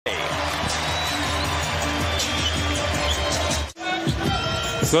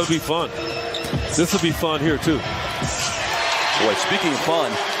It's going to be fun. This will be fun here, too. Boy, speaking of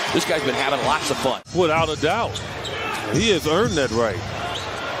fun, this guy's been having lots of fun. Without a doubt. He has earned that right.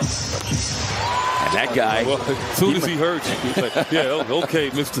 And that guy... Well, as soon as he heard you, he's like, yeah, okay,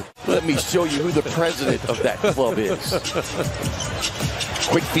 mister. Let me show you who the president of that club is.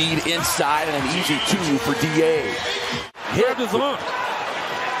 Quick feed inside and an easy 2 for D.A. Grabbed his arm.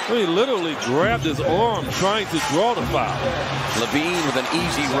 He literally grabbed his arm trying to draw the foul. Levine with an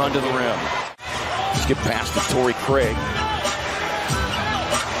easy run to the rim. Skip past to Torrey Craig.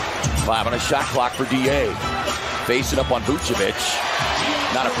 5 on a shot clock for D.A. Facing up on Vucevic.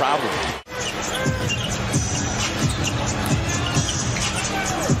 Not a problem.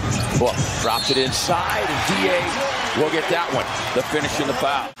 Book drops it inside, and D.A. will get that one. The finish in the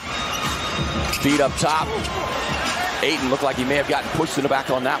foul. Feed up top. Ayton looked like he may have gotten pushed in the back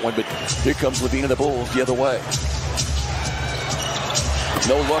on that one, but here comes Levine and the Bulls the other way.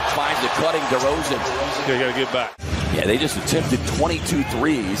 No look, finds the cutting DeRozan. They got to get back. Yeah, they just attempted 22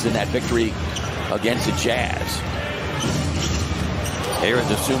 threes in that victory against the Jazz. Aaron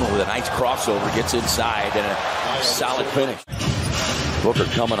Dosunmu with a nice crossover, gets inside, and a solid finish. Booker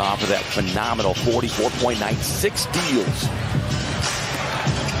coming off of that phenomenal 44.9, 6 steals.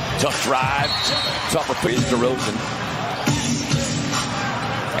 Tough drive, tougher pitch, DeRozan.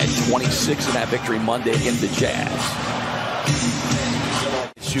 And 26 in that victory Monday against the Jazz.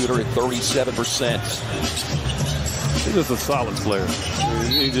 Shooter at 37%. He's just a solid player.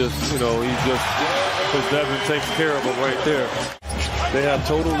 He just, because Devin takes care of him right there. They have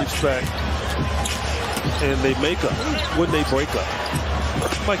total respect, and they make up when they break up.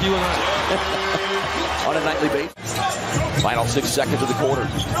 Like you and I. On a nightly basis. Final 6 seconds of the quarter.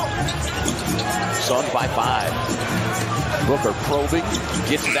 Suns by 5. Booker probing,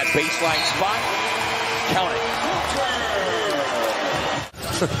 gets to that baseline spot. Count it.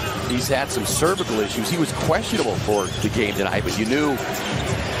 He's had some cervical issues. He was questionable for the game tonight, but you knew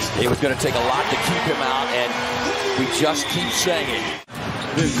it was going to take a lot to keep him out, and we just keep saying it.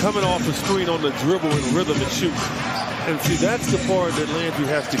 Then coming off the screen on the dribble and rhythm and shoot. And see, that's the part that Landry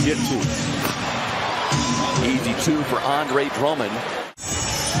has to get to. Easy 2 for Andre Drummond.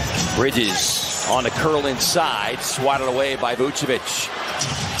 Bridges on the curl inside, swatted away by Vucevic.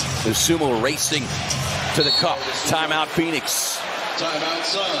 Dosunmu racing to the cup. Timeout Phoenix. Timeout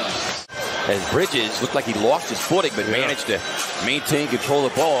Suns. As Bridges looked like he lost his footing, but managed to maintain control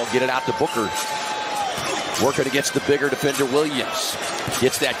of the ball, get it out to Booker. Working against the bigger defender Williams.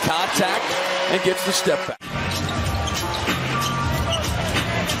 Gets that contact and gets the step back.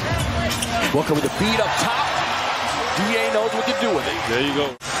 Booker with a beat up top. D.A. knows what to do with it. There you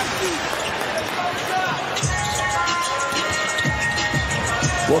go.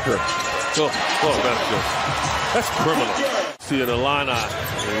 Booker. That's criminal. See in the line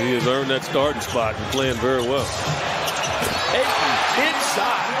and he has earned that starting spot and playing very well. Ayton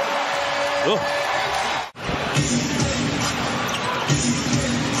inside. Oh.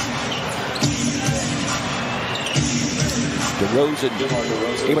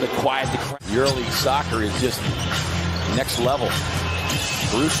 DeRozan able to quiet the crowd. EuroLeague soccer is just next level.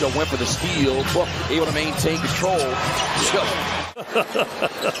 Caruso went for the steal. Book able to maintain control.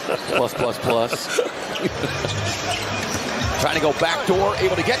 Plus. Trying to go backdoor,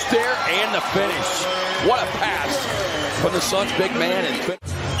 able to get there, and the finish. What a pass from the Suns' big man. And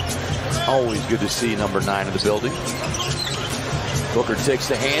always good to see number 9 in the building. Booker takes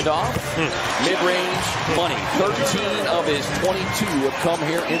the handoff. Mid-range money. 13 of his 22 have come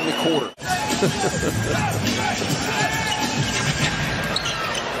here in the quarter.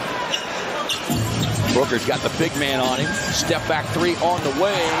 Booker's got the big man on him. Step back 3 on the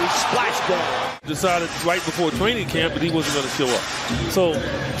way. Splash down. Decided right before training camp that he wasn't going to show up. So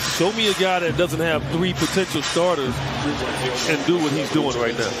show me a guy that doesn't have 3 potential starters and do what he's doing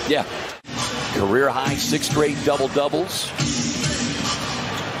right now. Yeah. Career high 6 straight double-doubles.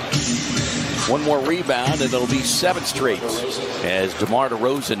 1 more rebound, and it'll be 7 straight. As DeMar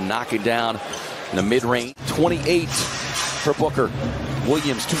DeRozan knocking down in the mid-range. 28 for Booker.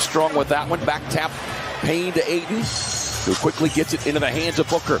 Williams too strong with that one. Back tap, Payne to Ayton, who quickly gets it into the hands of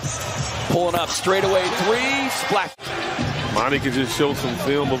Booker. Pulling up straightaway 3, splash. Monty can just show some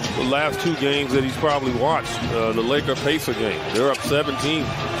film of the last 2 games that he's probably watched. The Laker-Pacer game. They're up 17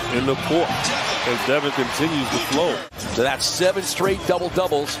 in the 4th as Devin continues to flow. So that's 7 straight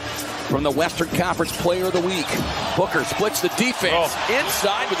double-doubles from the Western Conference Player of the Week. Booker splits the defense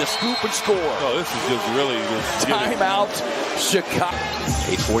inside with a scoop and score. Oh, this is just really just timeout, Chicago.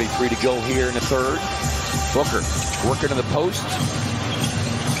 8:43 to go here in the 3rd. Booker working to the post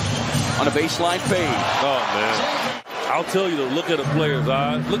on a baseline fade. Oh, man. I'll tell you to look at a player's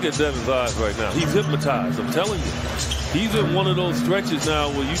eyes. Look at Devin's eyes right now. He's hypnotized. I'm telling you. He's in one of those stretches now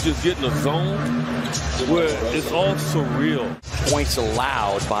where you just get in a zone where it's all surreal. Points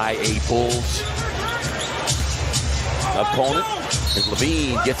allowed by a Bulls opponent. As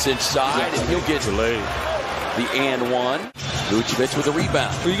Levine gets inside, and he'll get delayed. The and one. Vucevic with the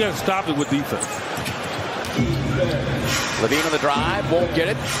rebound. So you got to stop it with defense. Levine on the drive, won't get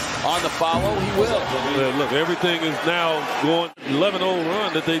it. On the follow, he will. Yeah, look, everything is now going 11-0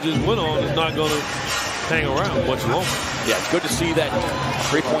 run that they just went on is not going to hang around much longer. Yeah, it's good to see that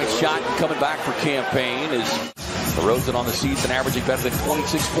three-point shot coming back for Campaign as DeRozan on the season averaging better than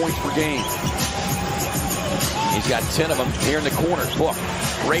 26 points per game. He's got 10 of them here in the corner. Book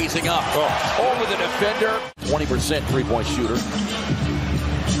raising up over the defender. 20% three-point shooter.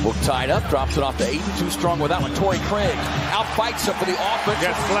 Book tied up, drops it off to Ayton. Too strong with that one. Torrey Craig outfights him for the offense. He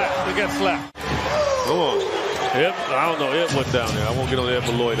got slapped. Come on. Ed, I don't know. Ed went down there. I won't get on Ed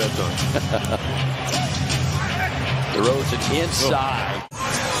Malloy that time. DeRozan inside.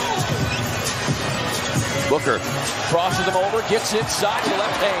 Booker crosses him over, gets inside the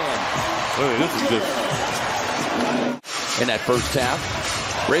left hand. Hey, this is good. In that first half,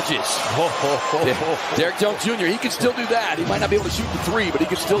 Bridges. Derek Jones Jr., he can still do that. He might not be able to shoot the three, but he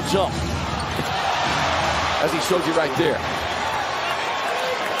can still jump. As he showed you right there.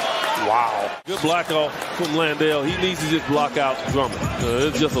 Wow. Good block off from Landale. He needs to just block out Drummond.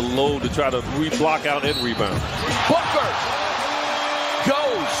 It's just a load to try to block out and rebound. Booker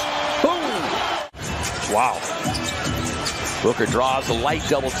goes. Boom. Wow. Booker draws a light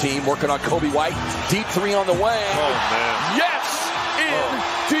double team, working on Kobe White. Deep three on the way. Oh, man. Yes, indeed.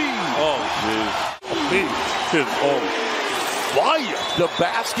 Oh, jeez. He is on fire. The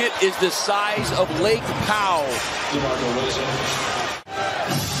basket is the size of Lake Powell.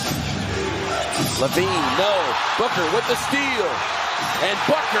 Levine, no. Booker with the steal. And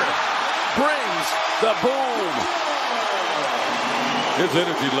Booker brings the boom. His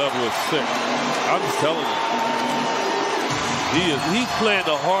energy level is sick. I'm just telling you. He's playing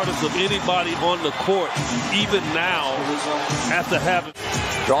the hardest of anybody on the court, even now, after having...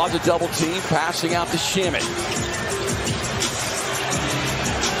 Draws a double team, passing out to Shamet.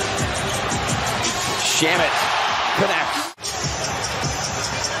 Shamet connects.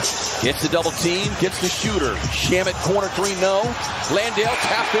 Gets the double team, gets the shooter. Shamet corner three, no. Landale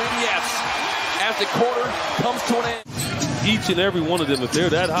tapped in, yes. As the quarter comes to an end. Each and every one of them, if they're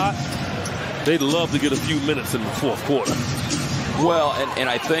that hot, they'd love to get a few minutes in the fourth quarter. Well, and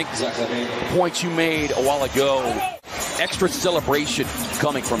I think the points you made a while ago, extra celebration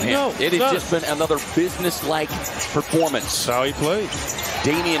coming from him. No, it has just been another business-like performance. That's how he played.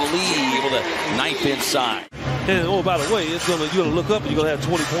 Damian Lee able to knife inside. And oh, by the way, you're gonna look up and you're gonna have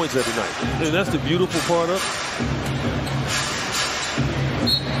 20 points every night. And that's the beautiful part of it.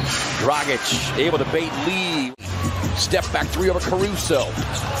 Dragic able to bait Lee. Step back three over Caruso.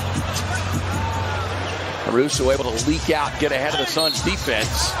 Caruso able to leak out, get ahead of the Suns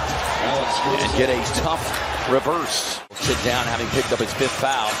defense, and get a tough reverse. Sit down, having picked up his fifth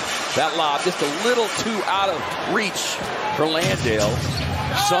foul. That lob just a little too out of reach for Landale.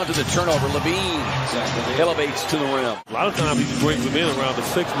 Suns to the turnover. Levine elevates to the rim. A lot of times he brings them in around the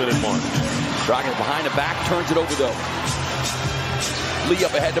 6-minute mark. Dragic behind the back, turns it over though. Lee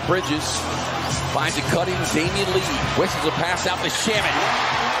up ahead to Bridges. Finds it cutting. Damian Lee whistles a pass out to Shamet.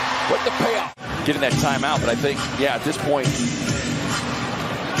 What the payoff? Getting that timeout, but I think, yeah, at this point.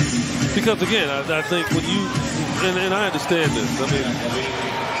 Because again, I think when you, and I understand this. I mean,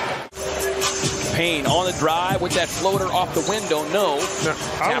 Payne on the drive with that floater off the window. No.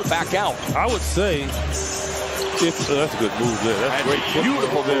 Tap back out. I would say, that's a good move there. That's great.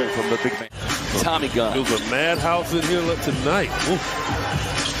 Beautiful there from the big man. Tommy Gunn. It was a madhouse in here tonight. Ooh.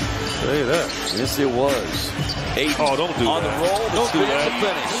 Say that. Yes, it was. Ayton don't do on that. The roll. Don't do that.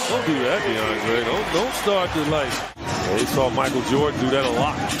 Finish. Don't do that, DeAndre. Don't start to like. They saw Michael Jordan do that a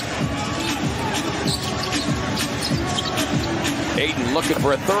lot. Ayton looking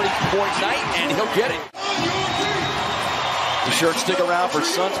for a 30-point night, and he'll get it. Be sure to stick around for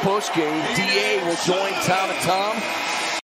Suns postgame. DA will join Tom and Tom